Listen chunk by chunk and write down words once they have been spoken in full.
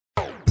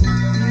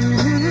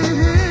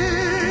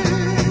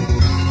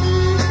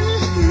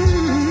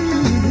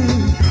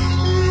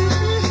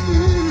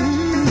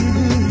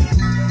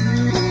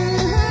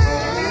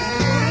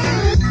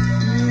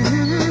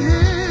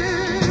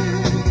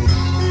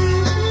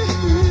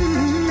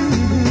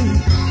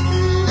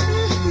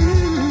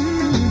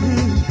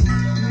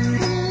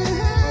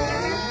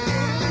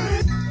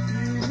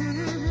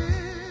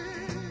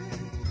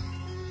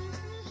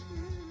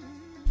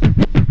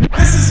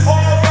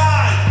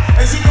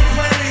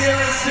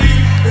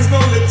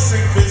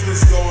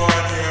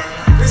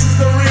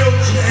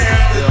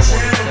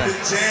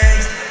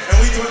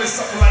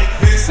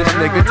This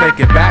nigga take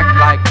it back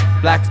like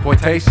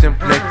blaxploitation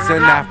flicks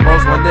and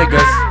afros when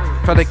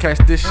niggas try to catch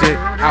this shit.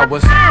 I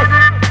was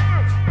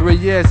 3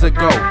 years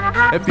ago.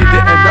 If you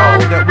didn't know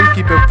that we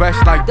keep it fresh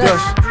like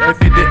Dush.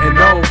 If you didn't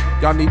know,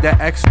 y'all need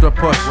that extra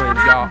push. When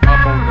y'all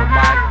up on the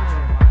mic,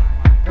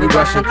 we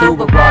rushing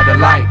through with raw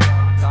delight.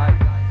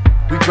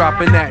 We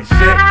dropping that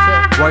shit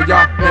while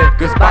y'all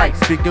niggas bite.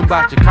 Speaking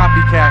about your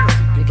copycats,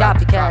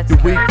 your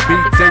weak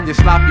beats and your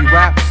sloppy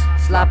raps.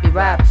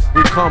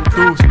 We come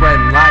through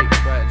spreading light,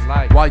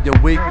 while your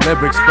weak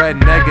lyrics spread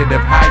negative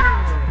hype.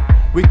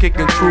 We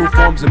kicking true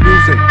forms of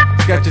music,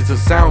 sketches of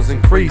sounds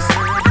increase.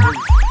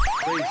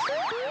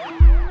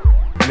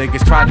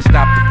 Niggas try to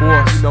stop the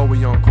force, you know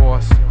we on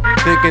course,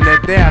 thinking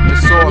that they at the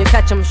source. When you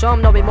catch them, show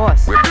them no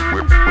remorse. We're now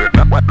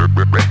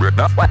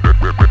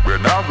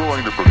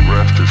going to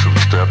progress to some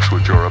steps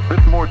which are a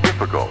bit more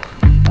difficult.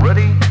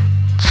 Ready,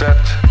 set,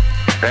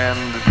 and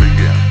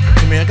begin.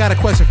 Hey man, I got a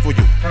question for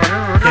you.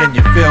 Can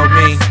you feel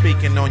me?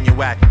 Speaking on your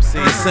whack MC.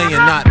 You're saying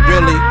not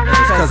really,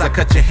 it's cause I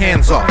cut your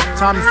hands off.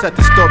 Time to set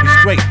the story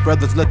straight,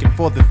 brothers looking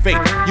for the fate.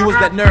 You was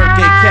that nerd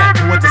gay cat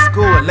who went to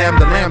school at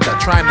Lambda,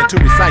 trying to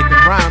recite the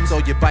rhymes, so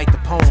you bite the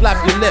poem. Slap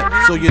your lip,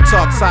 so you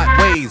talk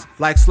sideways,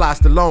 like Sly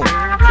Stallone.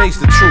 Face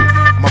the truth,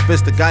 my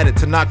fist are guided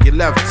to knock your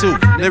left too.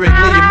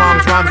 Lyrically, your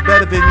mom's rhymes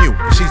better than you.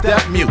 She's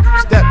deaf mute.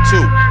 Step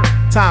 2,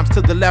 times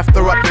to the left,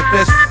 throw up your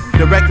fist.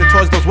 Directed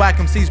towards those whack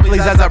MCs,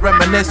 please, as I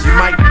reminisce. You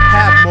might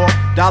have more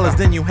dollars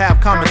than you have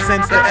common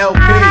sense. The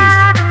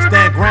LPs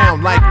stand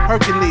ground like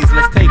Hercules.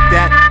 Let's take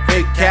that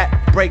fake cat,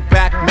 break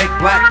back, make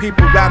black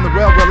people around the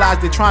world realize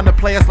they're trying to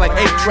play us like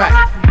 8-track.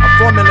 I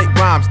formulate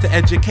rhymes to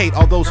educate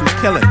all those who's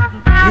killing.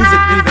 Music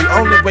be the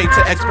only way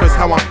to express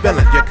how I'm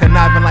feeling. You're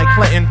conniving like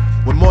Clinton,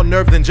 with more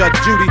nerve than Judge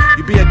Judy.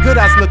 You be a good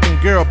ass looking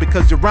girl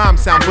because your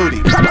rhymes sound booty.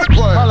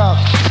 Hold up,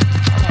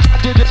 I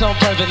did this on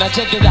purpose, now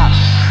check it out.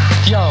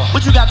 Yo,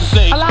 what you got to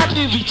say? A lot of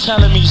people be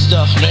telling me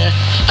stuff, man.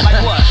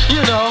 Like what?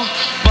 You know,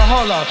 but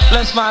hold up,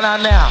 let's find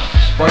out now.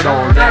 But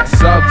on that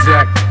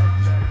subject,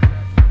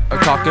 I'm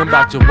talking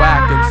about your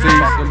whack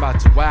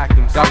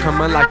MCs. Y'all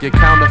coming like your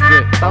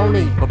counterfeit.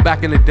 But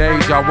back in the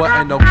days, y'all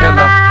wasn't no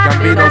killer.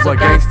 Gambino's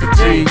against the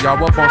G.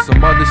 Y'all up on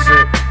some other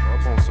shit.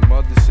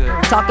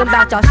 Talking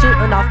about y'all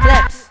shooting off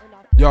clips.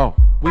 Yo,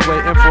 we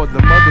waiting for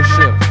the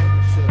mothership.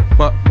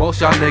 But most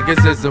y'all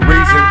niggas is the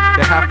reason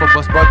that half of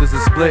us brothers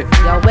is split.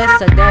 Yo,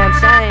 it's a damn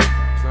shame.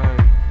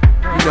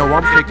 You know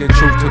I'm kicking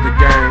truth to the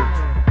game.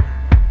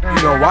 You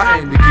know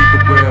I aim to keep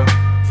it real.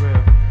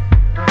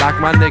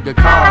 Like my nigga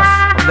Cars,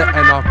 I'm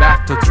letting off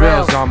back to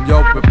drills. I'm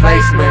your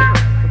replacement.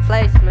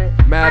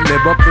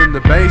 Madlib up in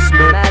the basement.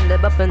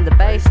 The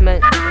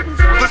sounds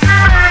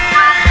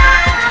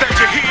that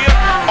you hear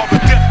are the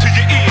death to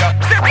your ear.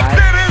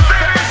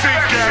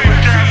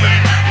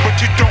 But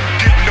you don't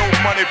get no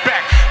money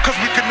back, cause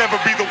we could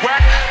never be the whack.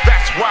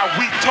 That's why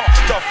we talk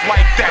stuff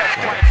like that.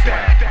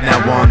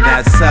 Now on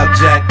that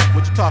subject,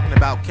 what you talking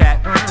about,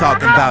 cat?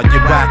 Talking about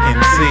your whack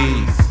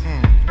MCs.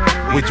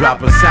 We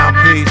drop a sound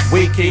piece,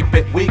 we keep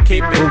it real.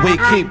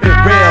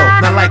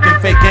 Not like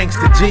them fake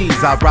gangsta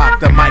G's. I rock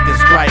the mic and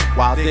strike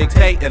while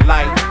dictating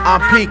like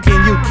I'm peaking,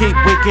 you keep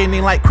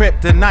weakening like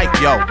kryptonite.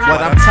 Yo,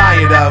 what I'm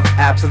tired of,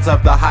 absence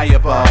of the high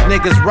above.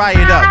 Niggas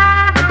riot up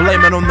and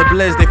blame it on the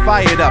blizz, they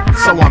fired up.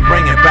 So I'm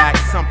bringing back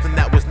something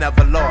that was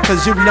never lost.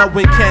 Cause you know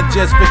we can't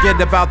just forget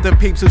about them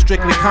peeps who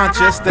strictly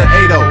conscious. The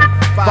 8-0,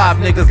 5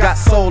 niggas got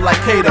soul like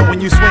Kato. When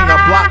you swing a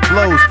block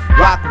blows,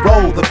 rock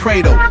roll the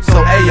cradle.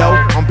 So ayo,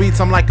 on beats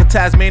I'm like a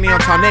Tasmanian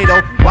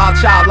tornado.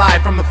 Wildchild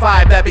live from the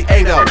 5, that be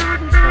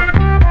 8-0.